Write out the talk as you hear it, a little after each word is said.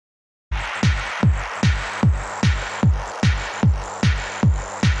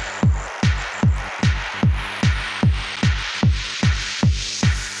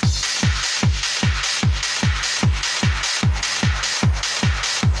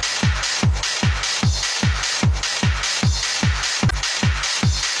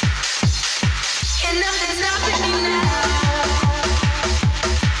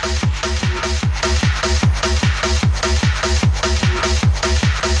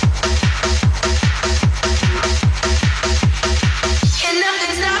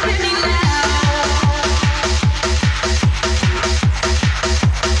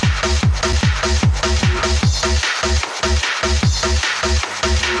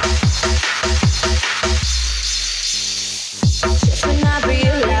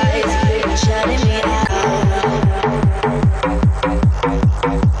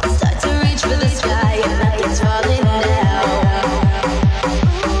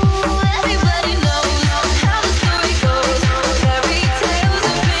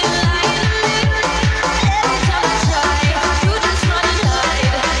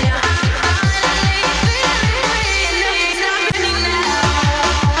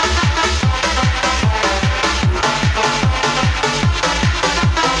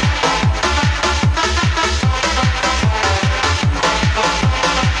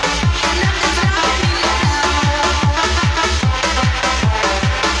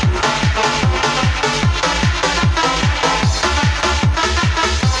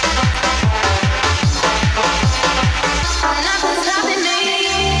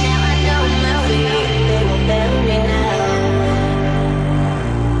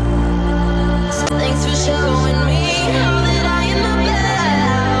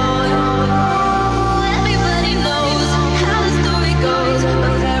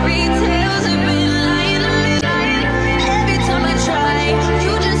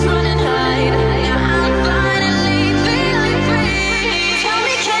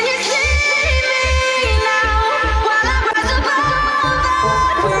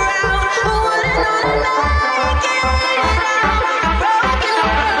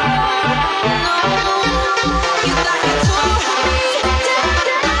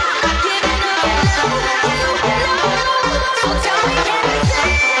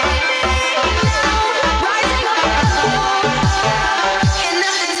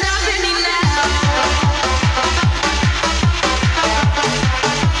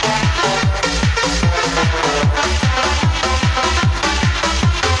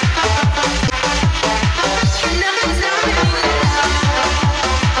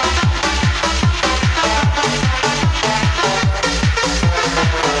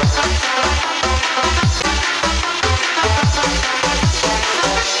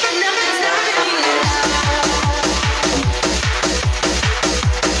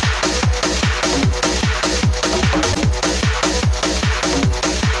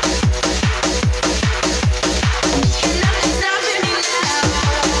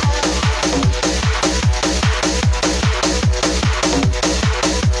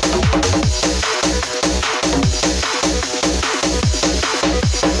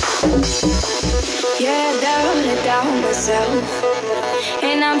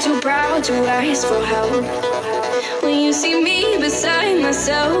know to ask for help. When you see me beside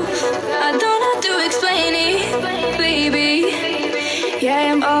myself, I don't have to explain it, baby.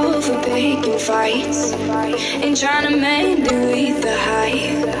 Yeah, I'm over picking fights and trying to mend it with the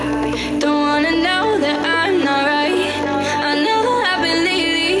hype. Don't wanna know that I'm not right. I know that I've been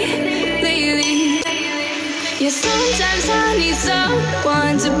lately. Yeah, sometimes I need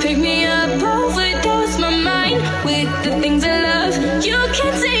someone to pick me up, overdose my mind with the things I love. You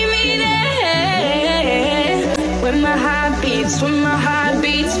can take me there. When my heart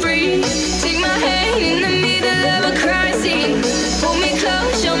beats free. Take my hand in the middle of a crime scene. Hold me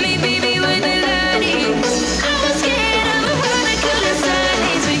close, show me baby with the lighting. I was scared of a heart I couldn't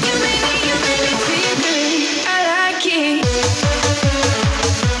silence, but you made me feel good. I like it.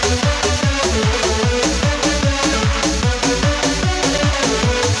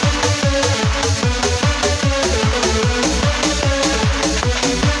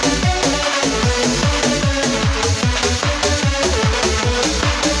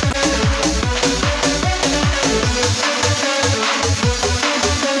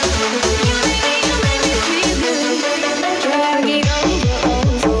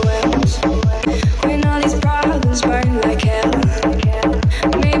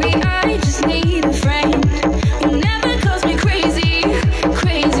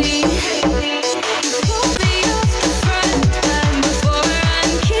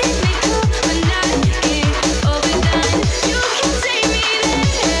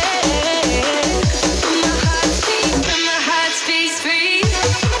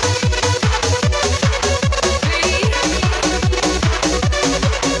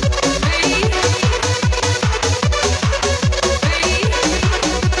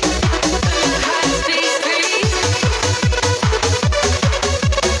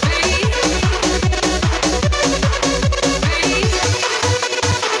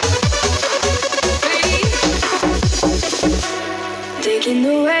 Taking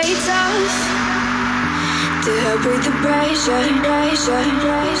the weight off to help with the pressure. And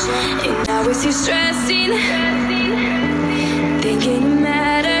now it's you stressing, thinking it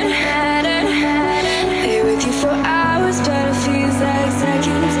matter. Here with you for hours, but it feels like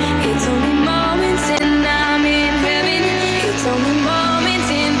seconds. It's only moments and I'm in heaven. It's only moments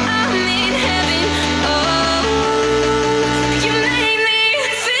and I'm in heaven. Oh, you make me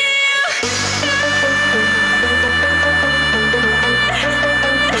feel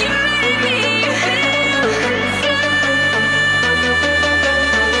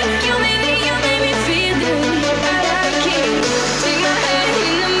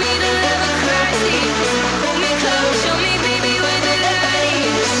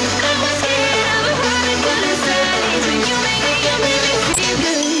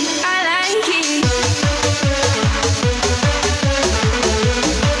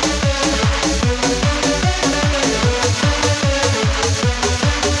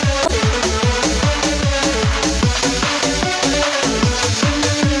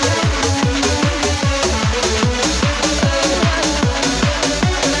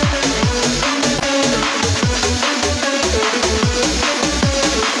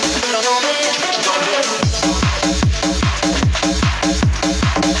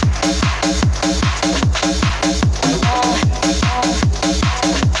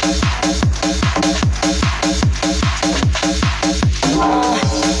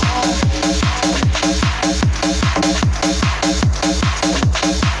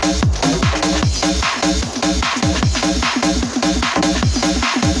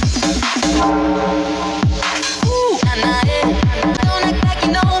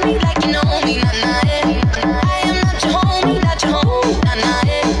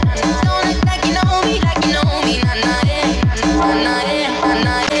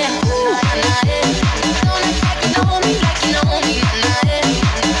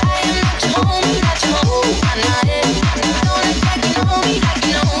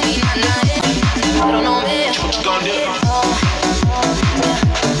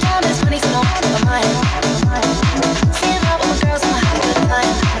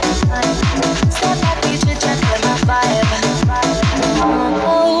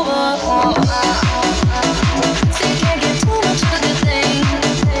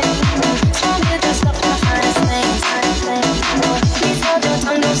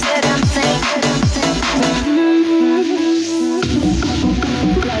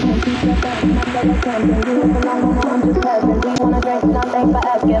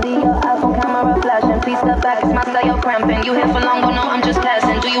Please step back, it's my style cramping. You here for long, but no, I'm just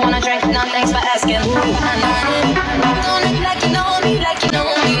passing. Do you wanna drink? No, thanks for asking. Don't act like you know me, like you know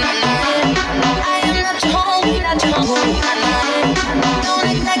me. I am not your homie, not your homie. Don't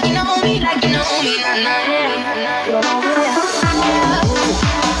act like you know me.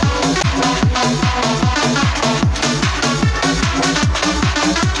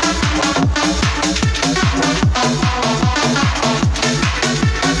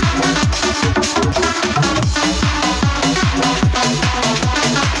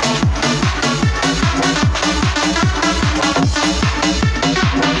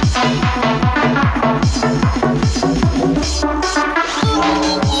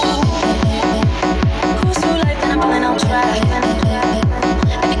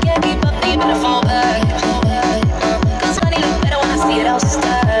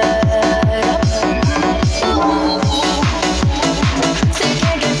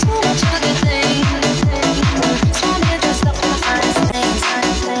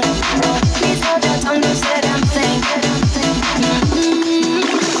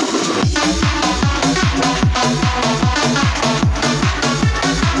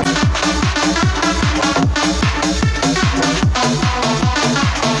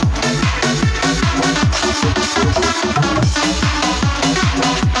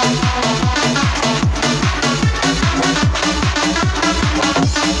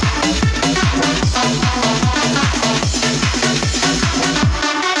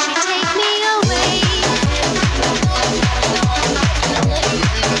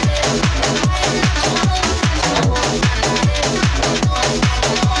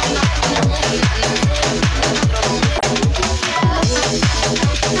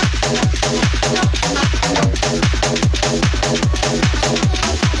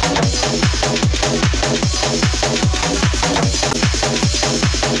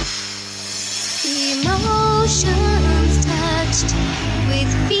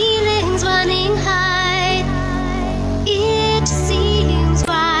 with feelings running high. It seems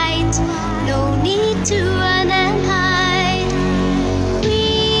right, no need to run and hide.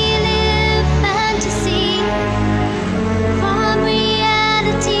 We live fantasy from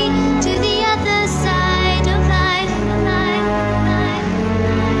reality to the other side of life.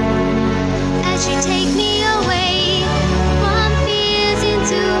 As you take me away from fears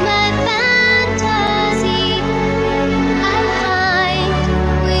into my fantasy, I find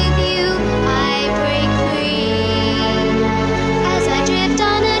with you I break free. As I drift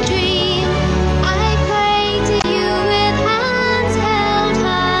on a dream, I pray to you with hands held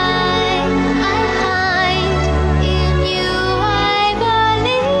high. I find in you I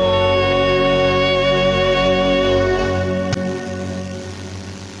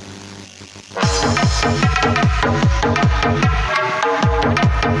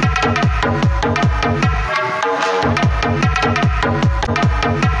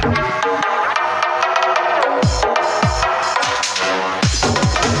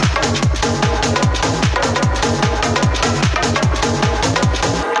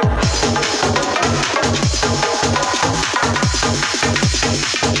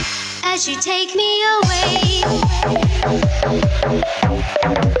as you take me away.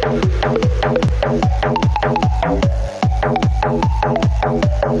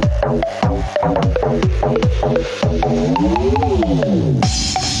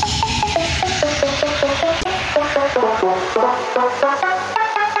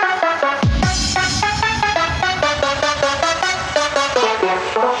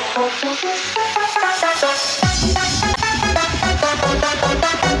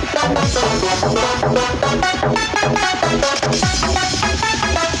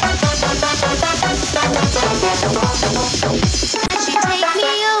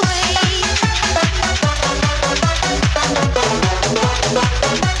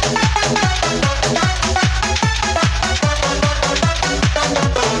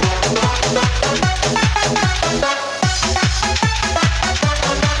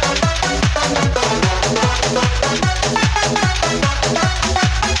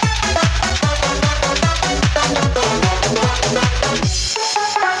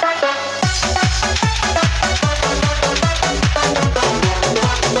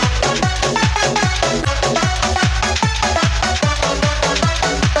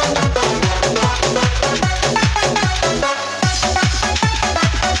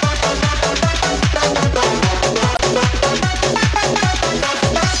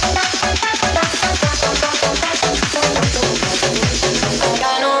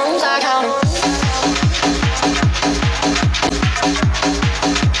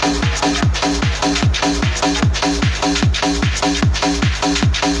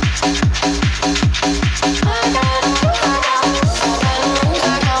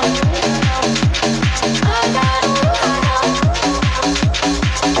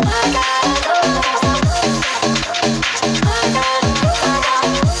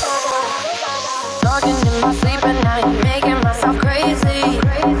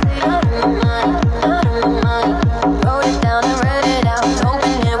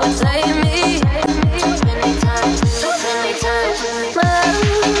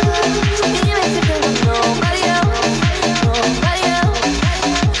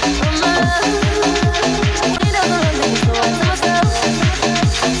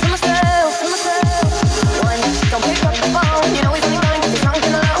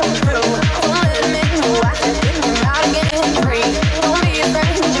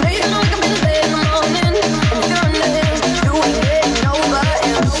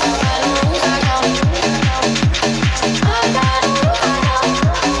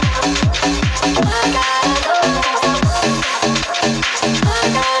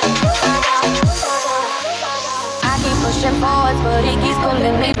 But he keeps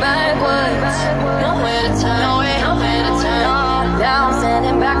pulling me backwards. Nowhere to turn, nowhere to turn. Now I'm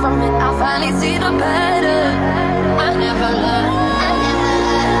standing back from it. I finally see the pattern. I never learned.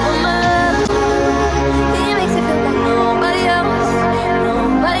 He makes it feel like nobody else,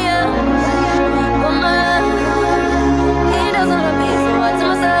 nobody else. Woman, he doesn't love me, so I to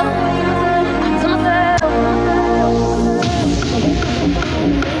myself, to myself.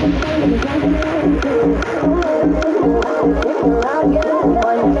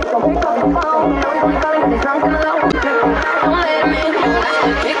 Don't pick up the phone, know he's only calling 'cause he's drunk and alone. Don't let him in,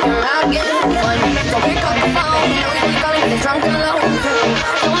 kick him out again. Don't pick up the phone, know he's only calling 'cause he's drunk and alone.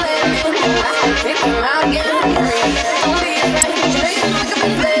 Don't let him in, kick him out again. Don't be afraid, you know you wake up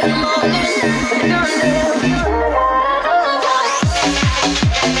in bed in the morning. When you're done there.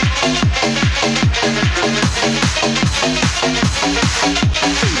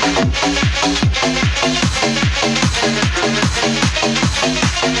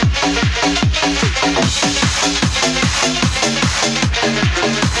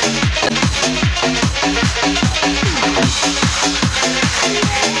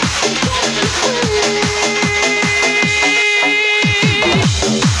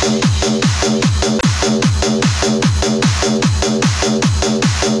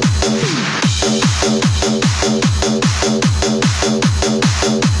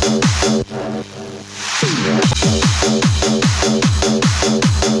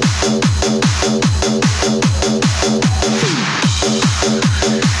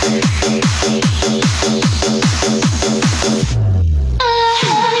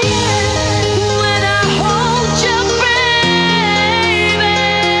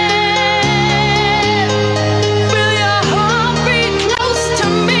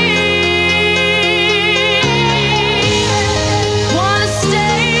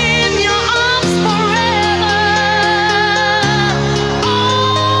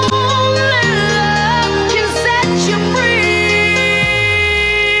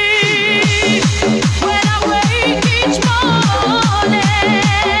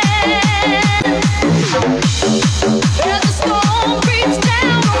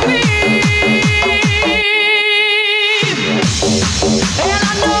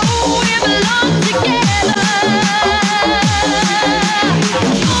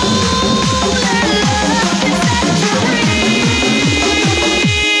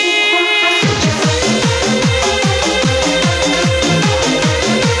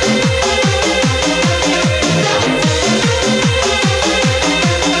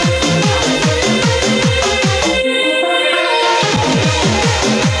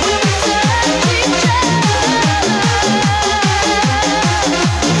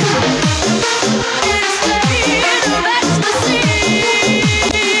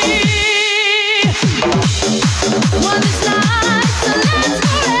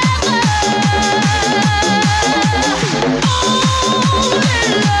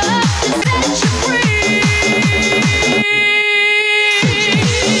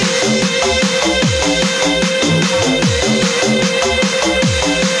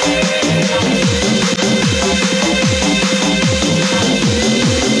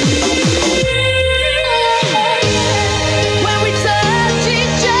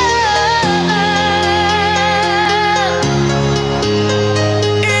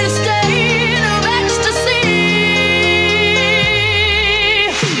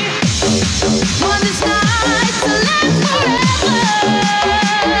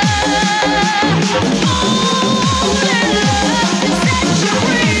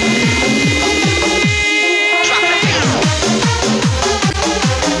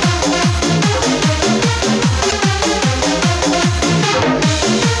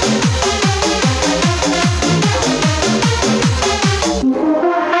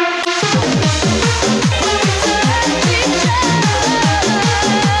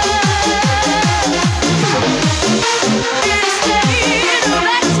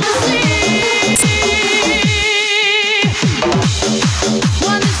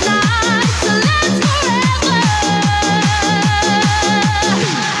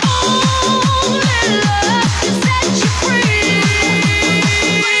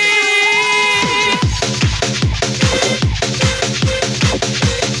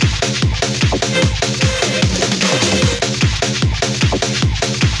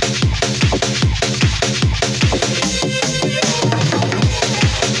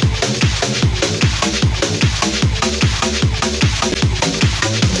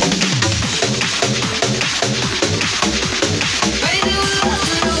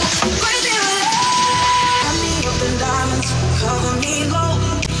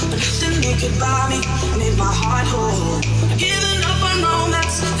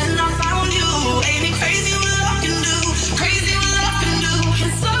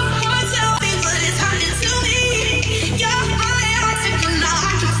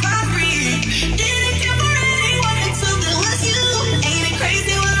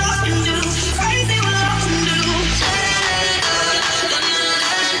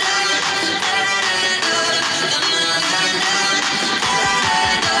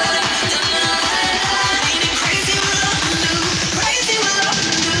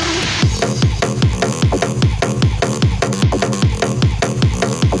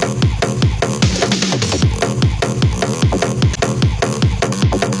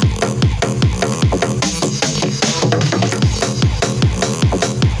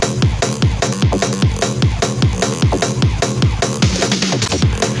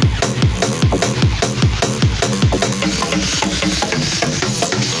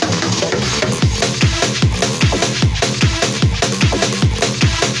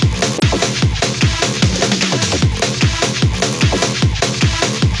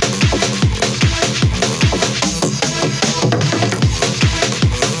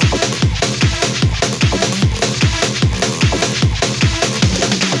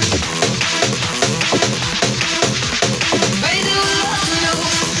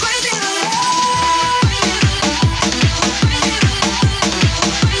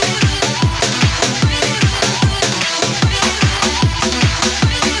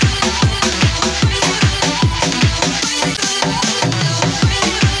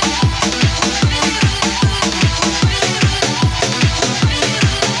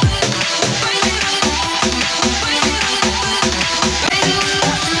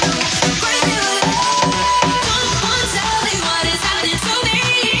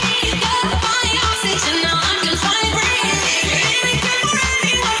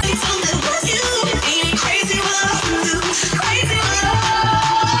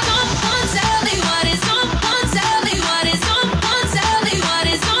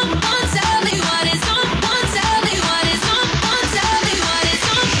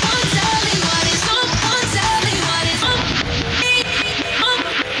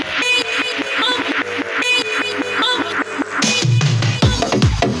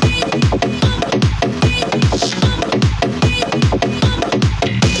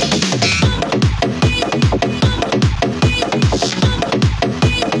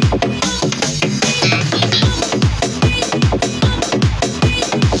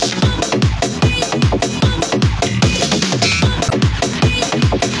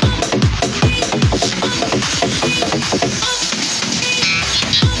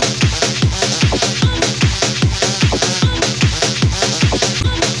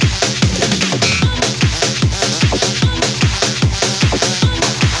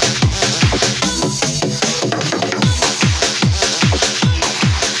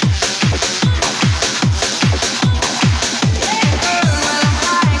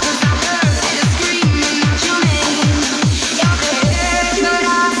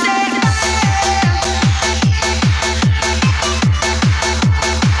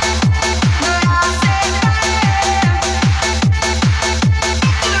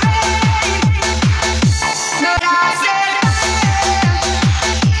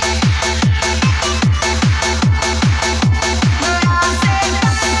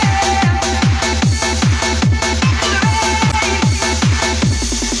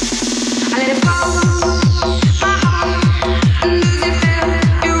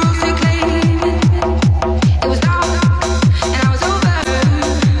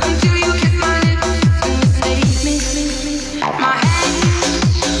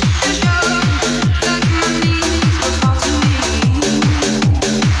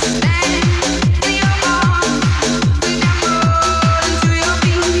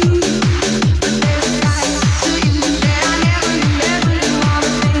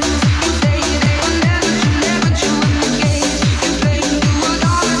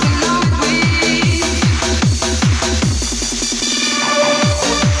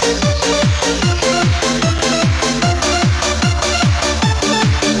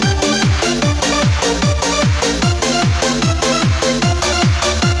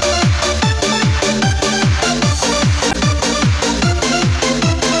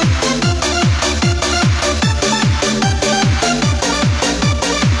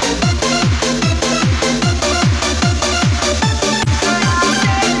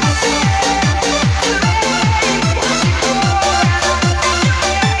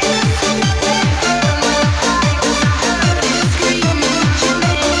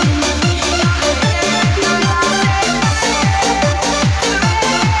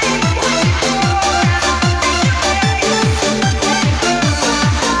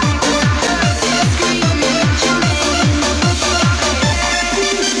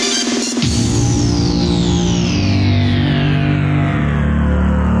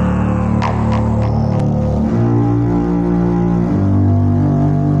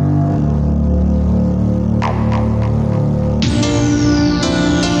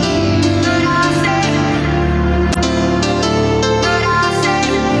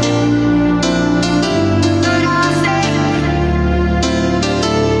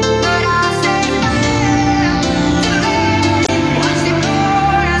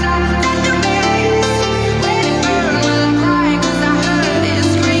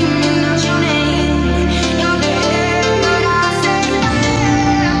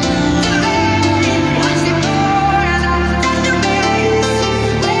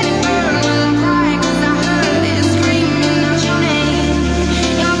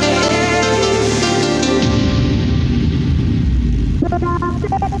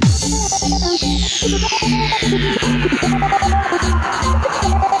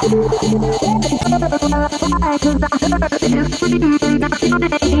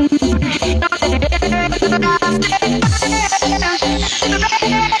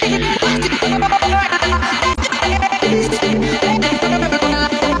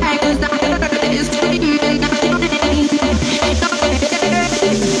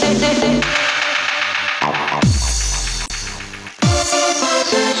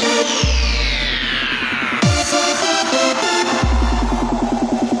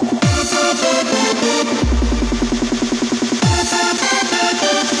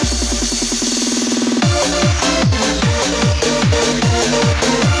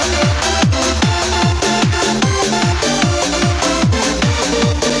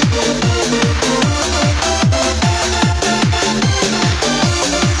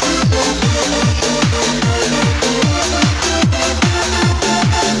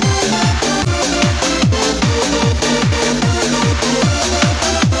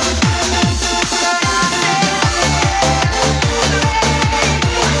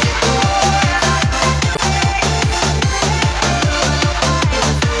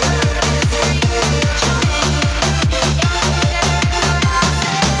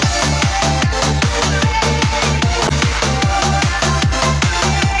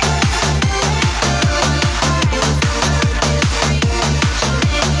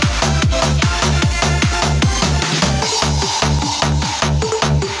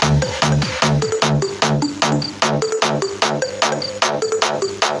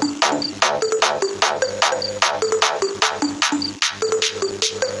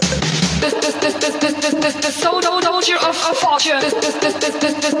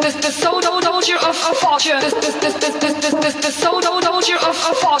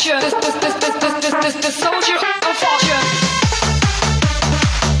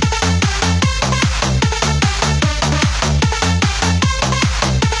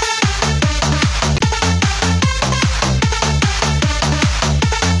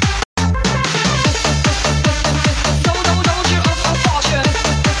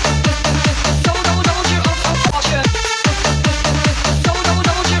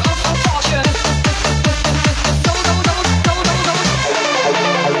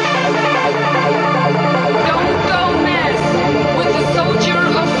 Don't go mess.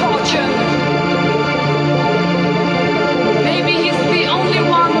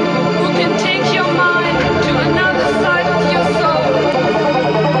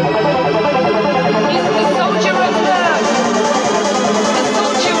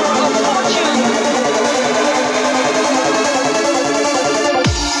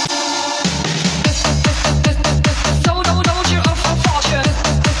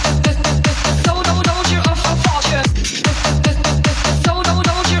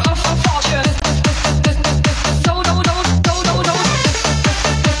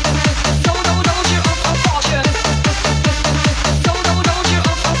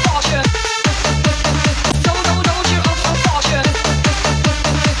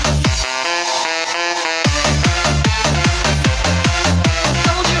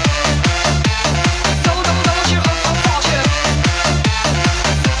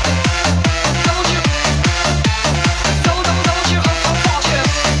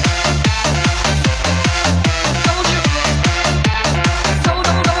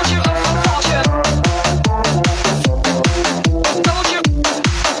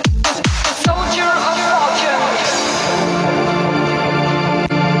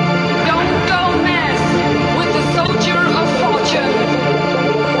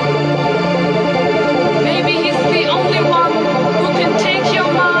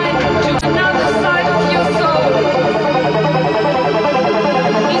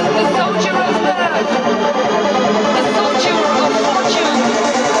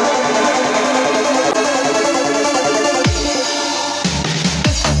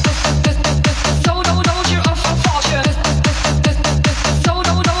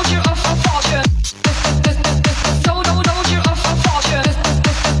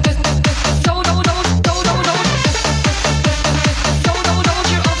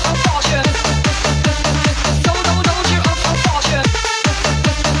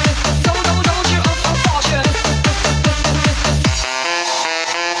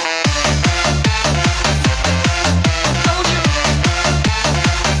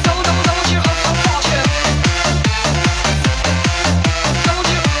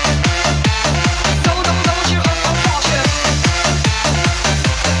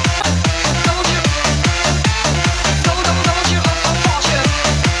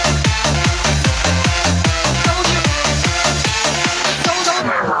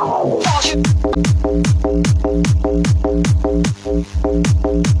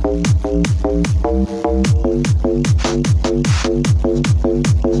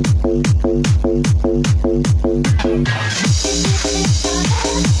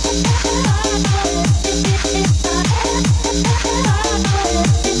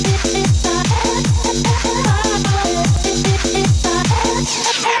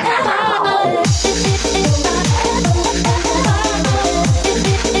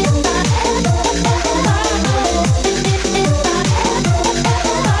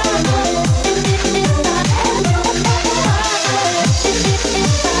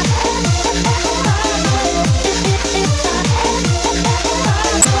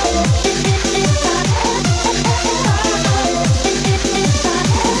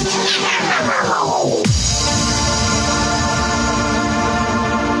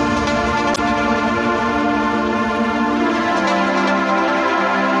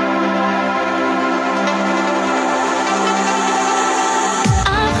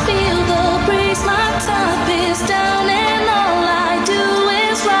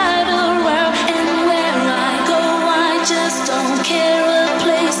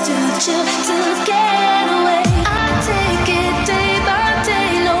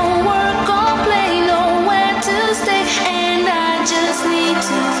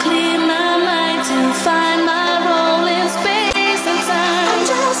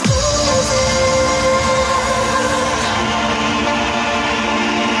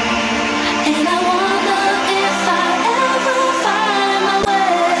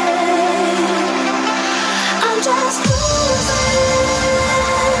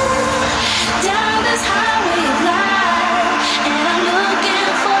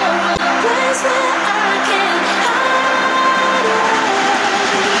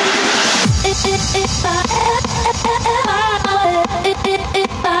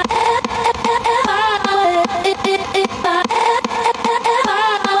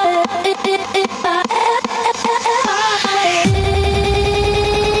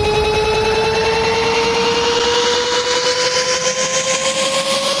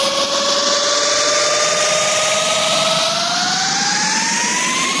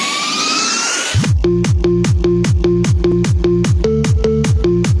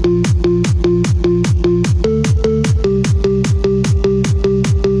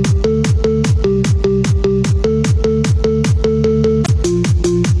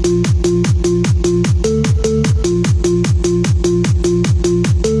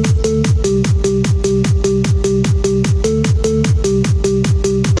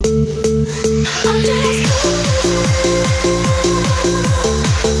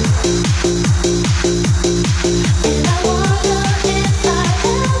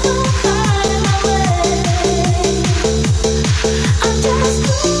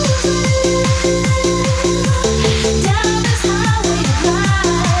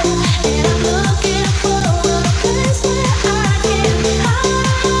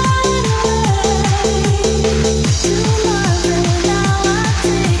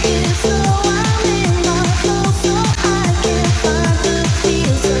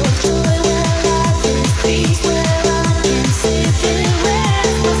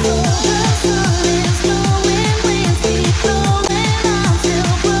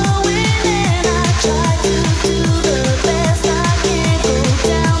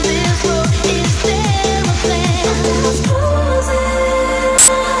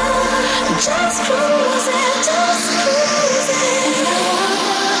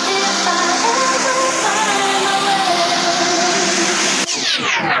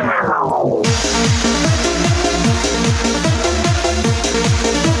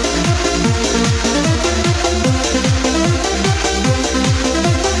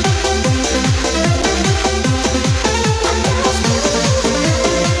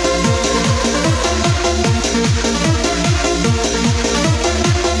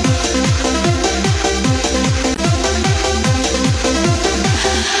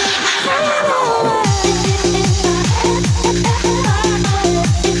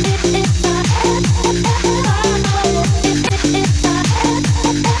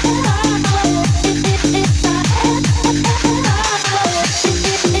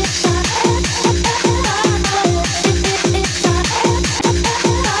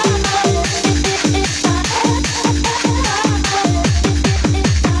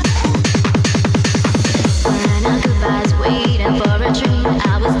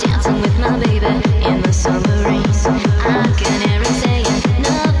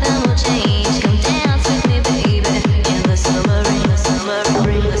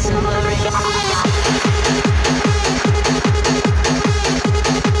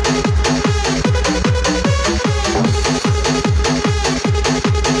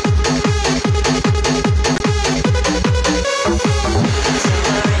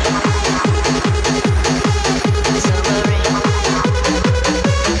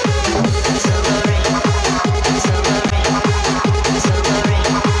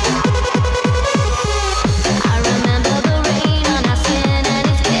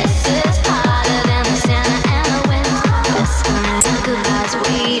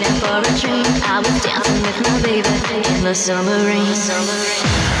 the summer rain.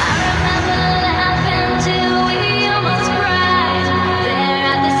 I remember laughing till we almost cried there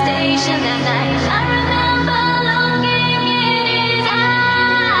at the station that night. I remember looking in his eyes.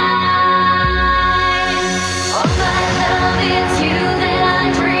 Oh my love, it's you that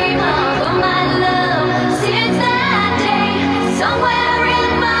I dream of. Oh my love, since that day, somewhere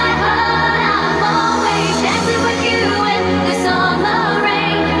in my heart I'm always dancing with you in the summer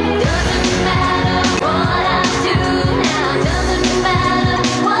rain. Doesn't matter what I do now, doesn't matter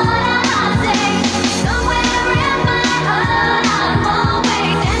what I say. Somewhere in my heart I'm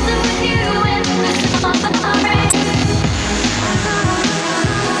always dancing with you in the summer rain.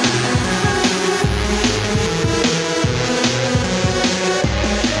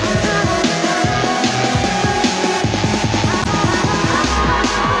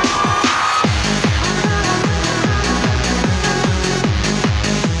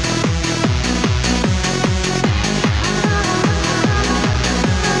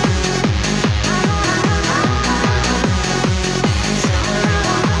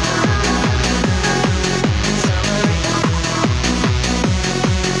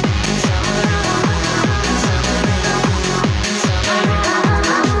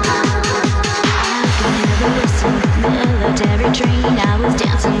 Military train, I was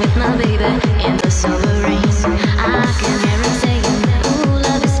dancing with my baby in the summer rain. I can hear him saying, ooh,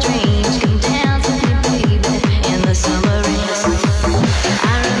 love is strange. Come dance with me, baby, in the summer rain.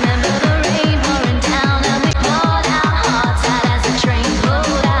 I remember the rain pouring down and we poured our hearts out as the train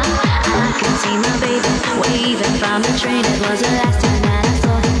pulled out. I can see my baby waving from the train. It was the last time that I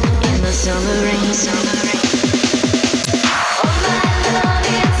saw him in the summer rain. Summer rain.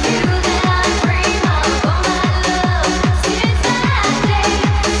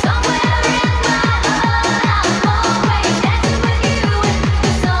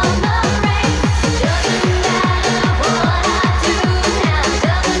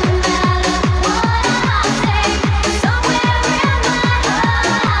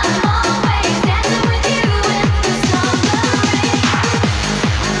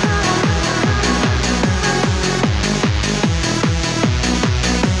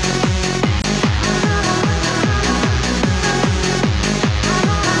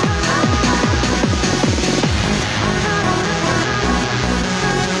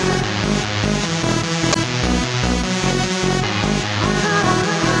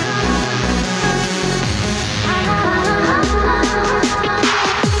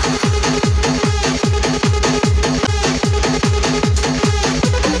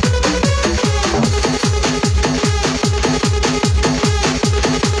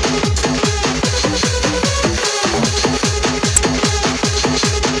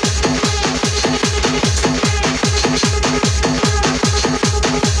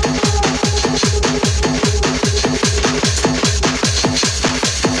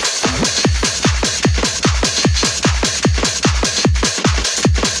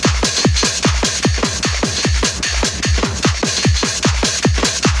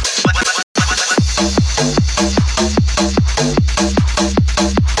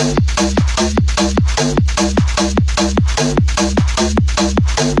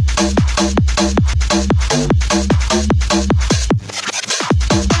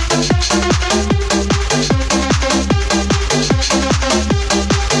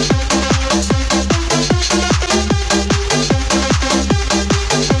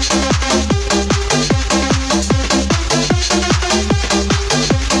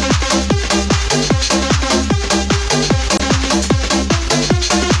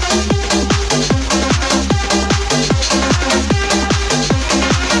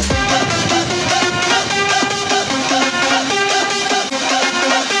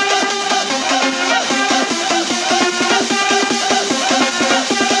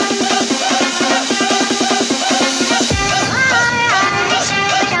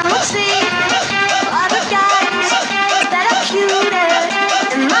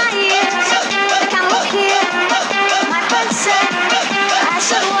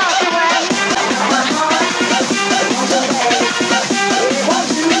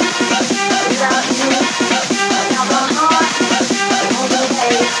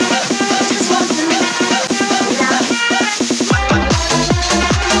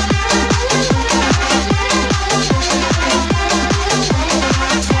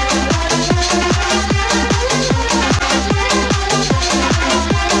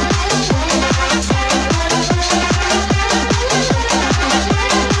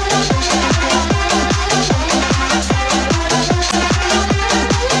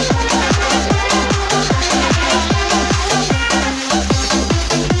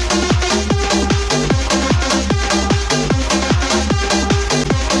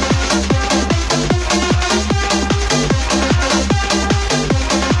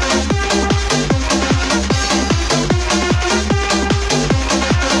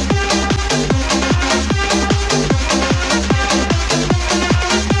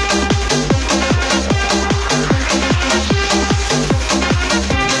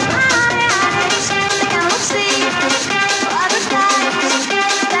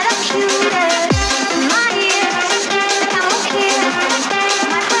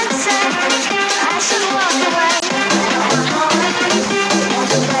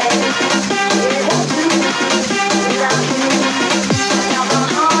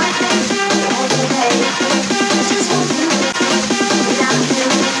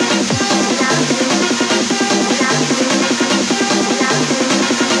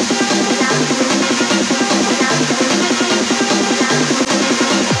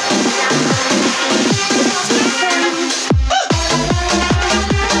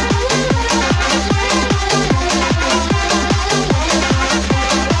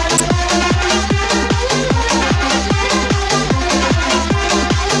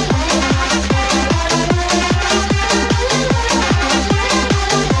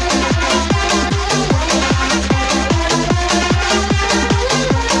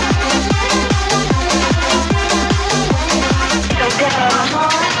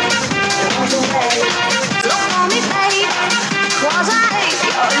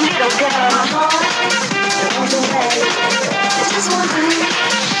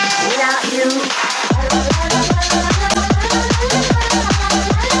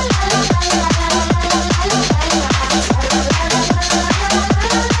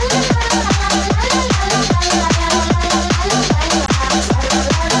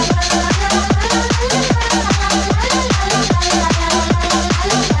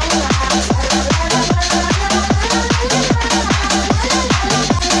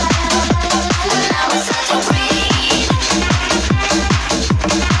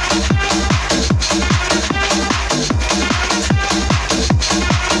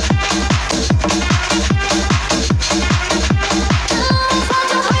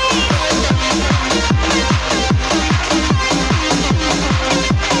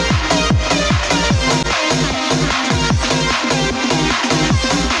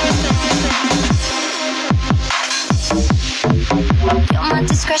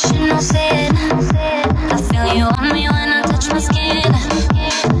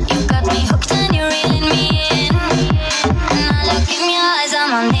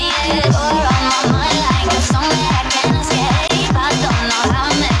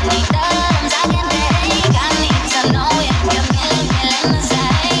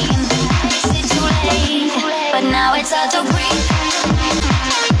 now it's hard to breathe.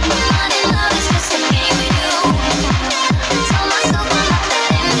 Running love is just a game with you. Tell myself I'm not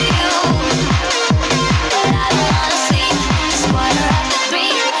that into you, but I don't wanna sleep. It's 3:15.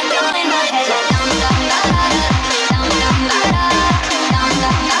 You're in my head like dum dum da da da, dum dum da da, dum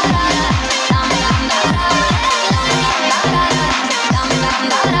dum da da, dum dum da da, dum dum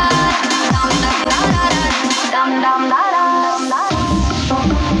da da, dum dum da da, dum dum da da.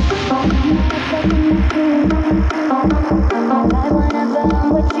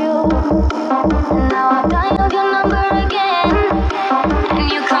 Now I'm dying of your number again, and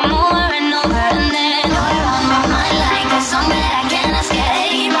you come over and over, and then you're on my mind like a song that I can't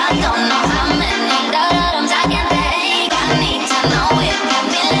escape. I don't know how many da-da-dums I can take. I need to know if you're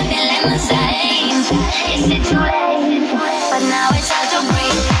feeling the same. Is it too late? But now it's hard to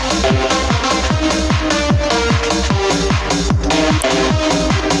breathe.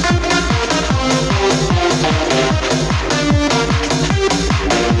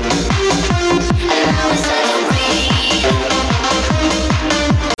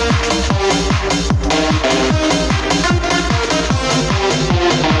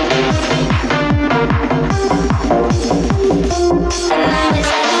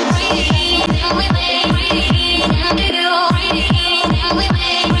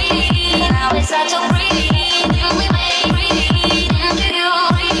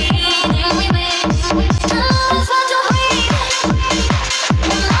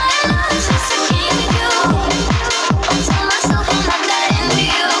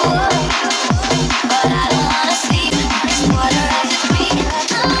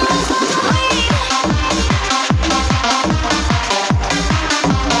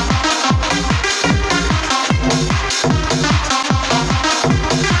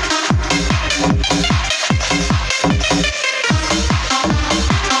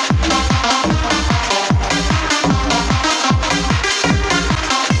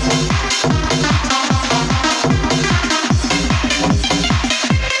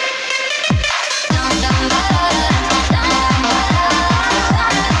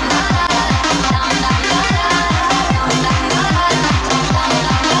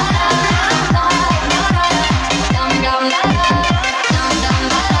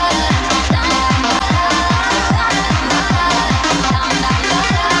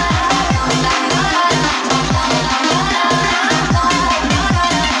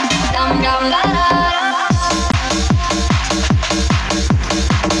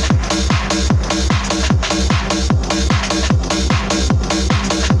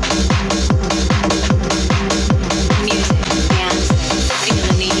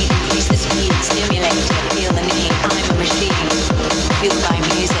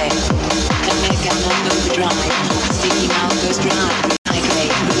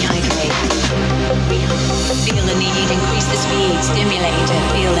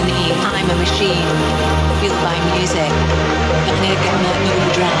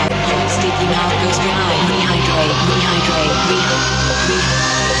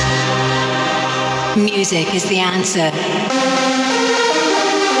 Music is the answer.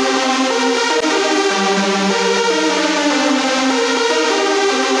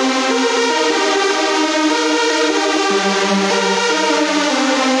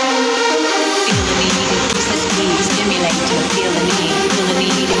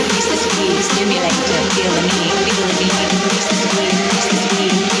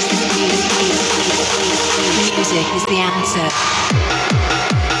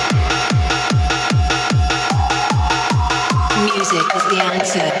 Music is the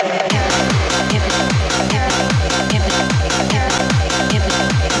answer.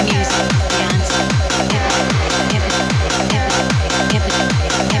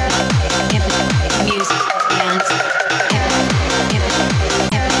 Music is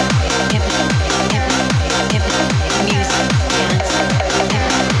the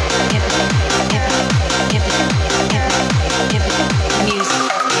answer.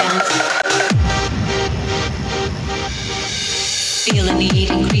 Feel the need,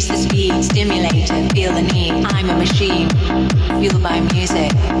 increase the speed, stimulate it, feel the need, I'm a machine, fueled by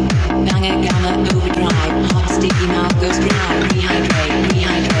music, Banga gamma overdrive, hot sticky mouth goes dry, rehydrate,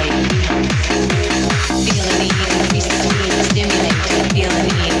 feel the need, increase the speed, stimulate it, feel the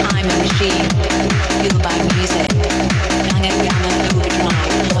need, I'm a machine, fueled by music, Banga gamma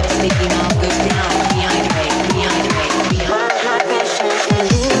overdrive, hot sticky mouth goes dry, rehydrate.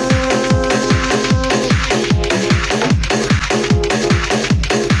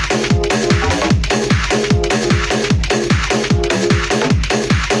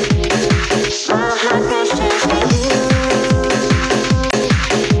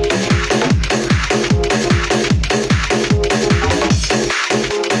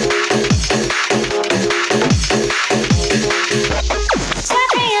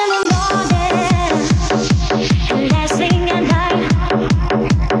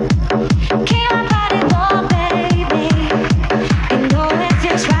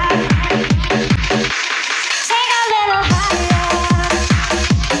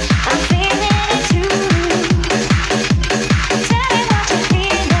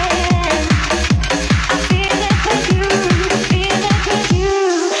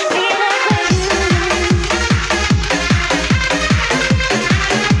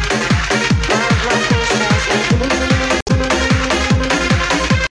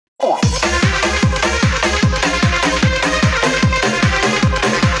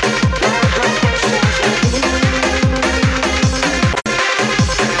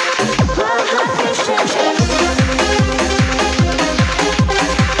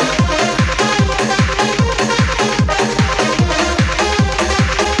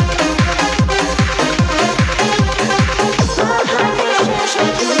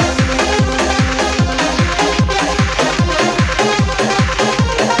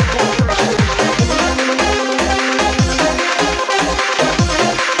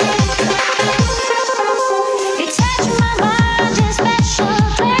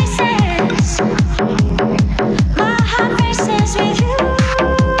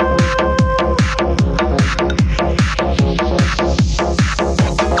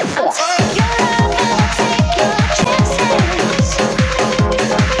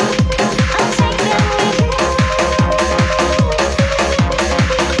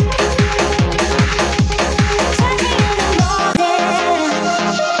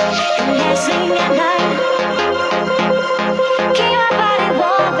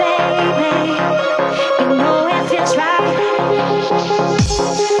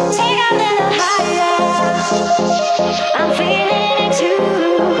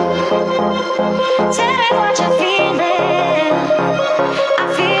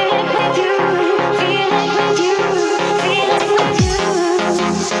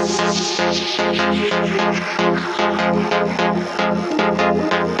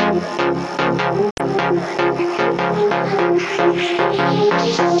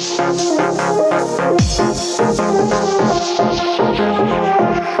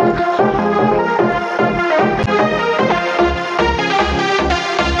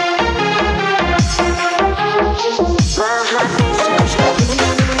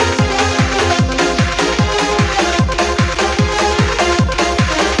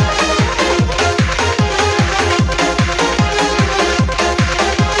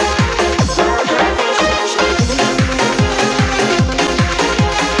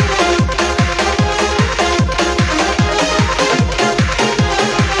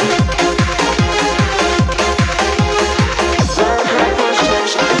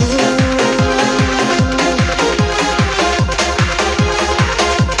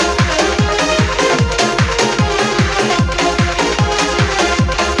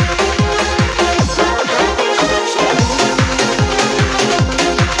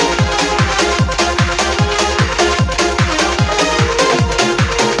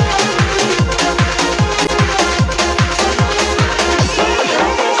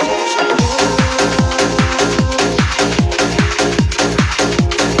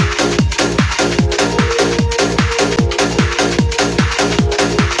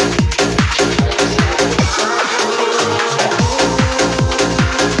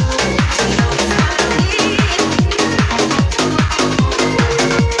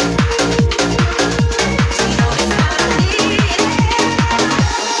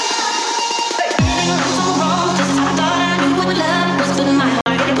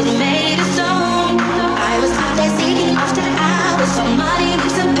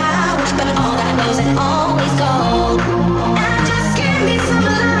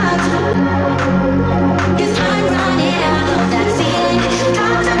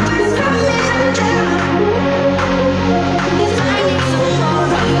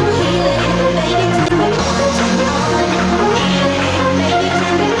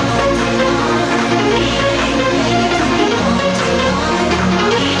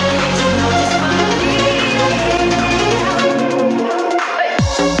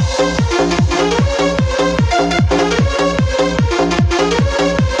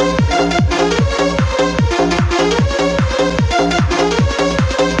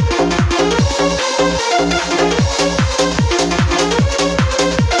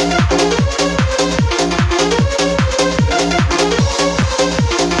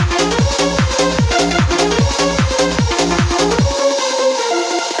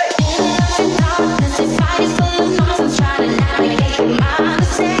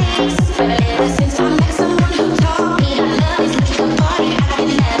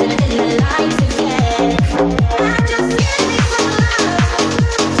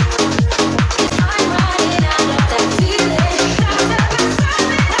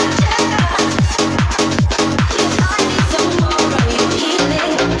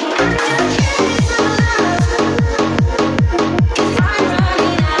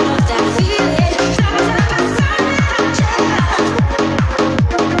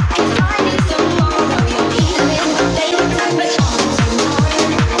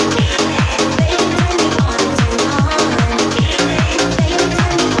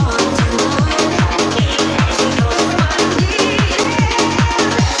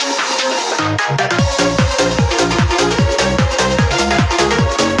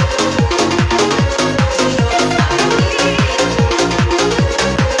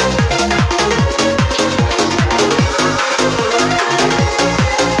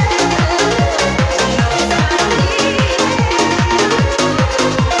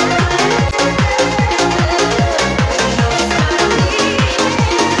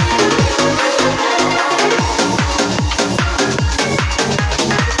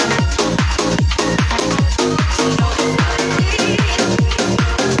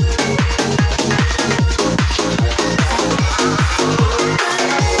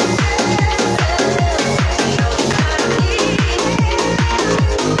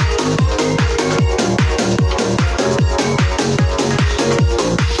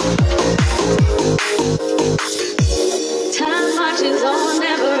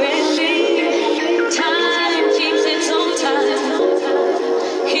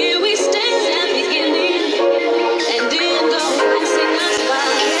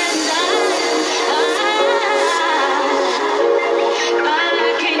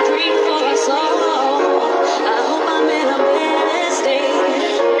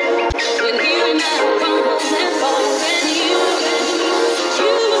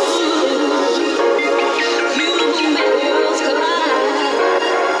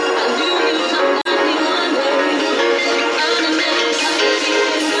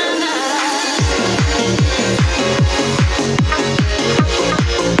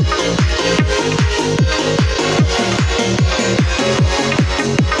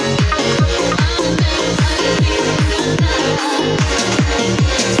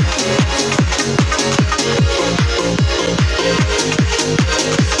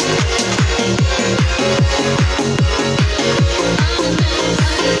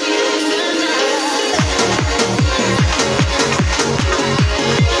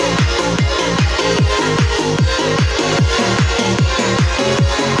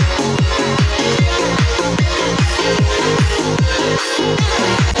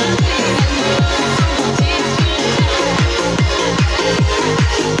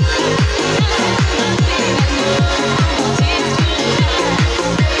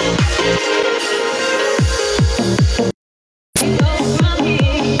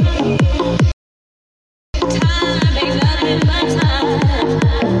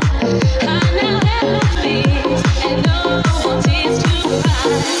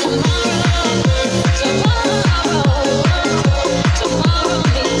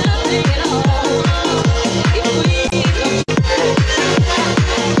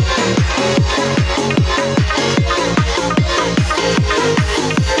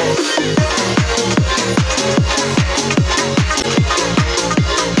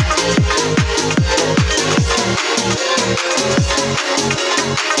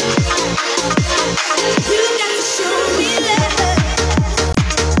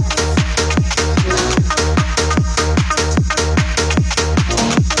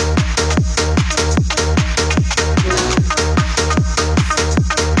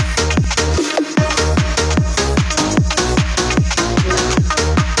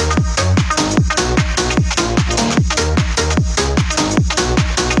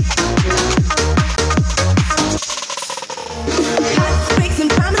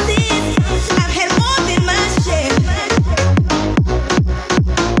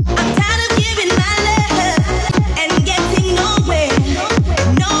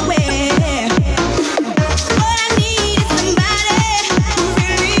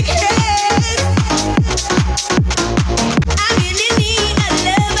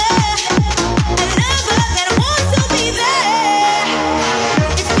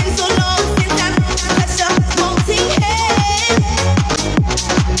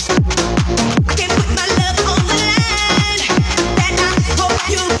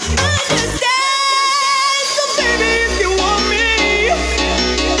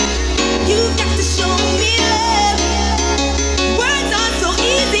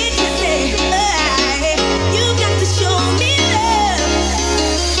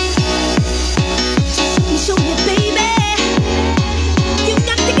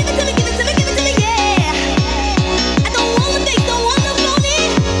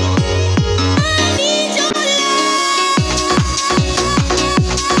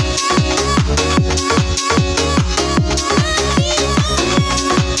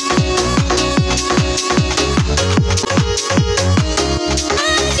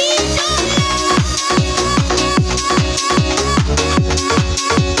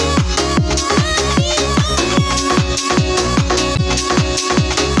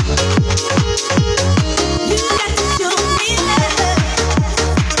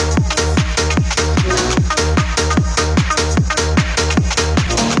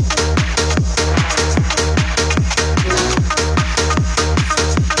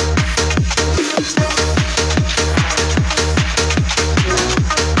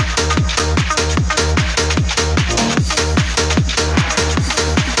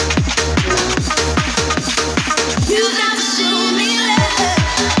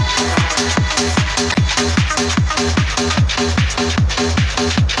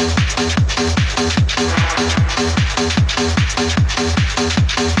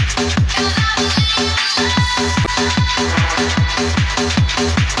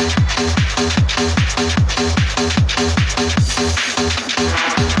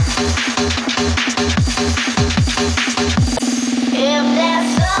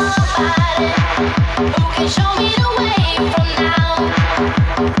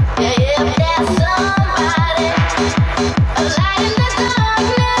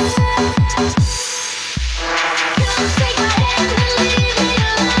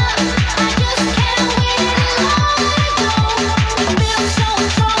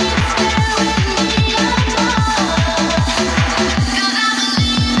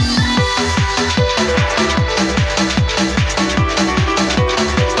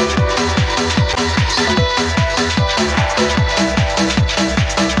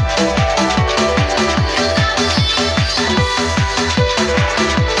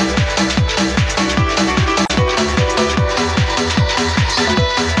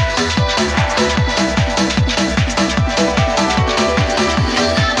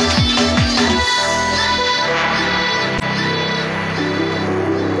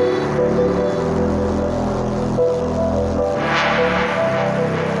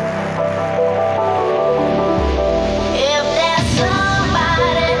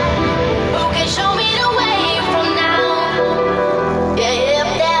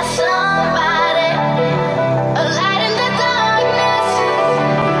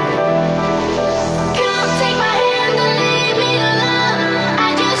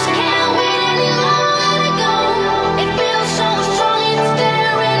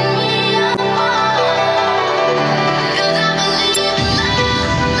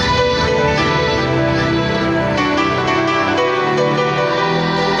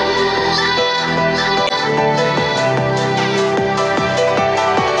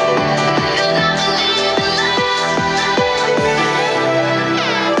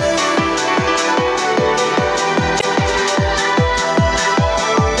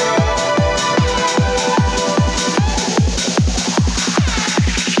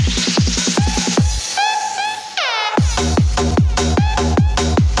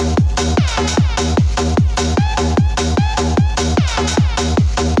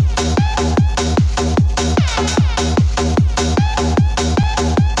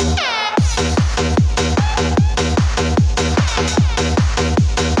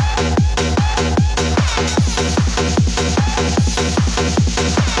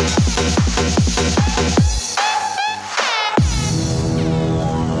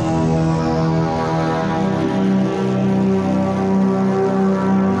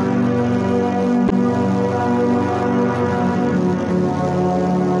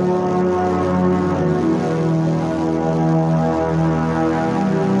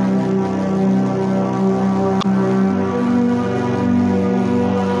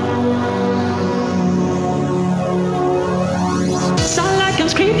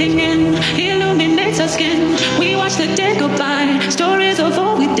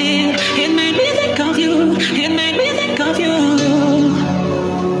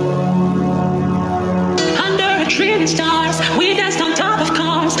 Stars, we danced on top of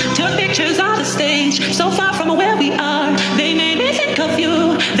cars, took pictures on the stage, so far from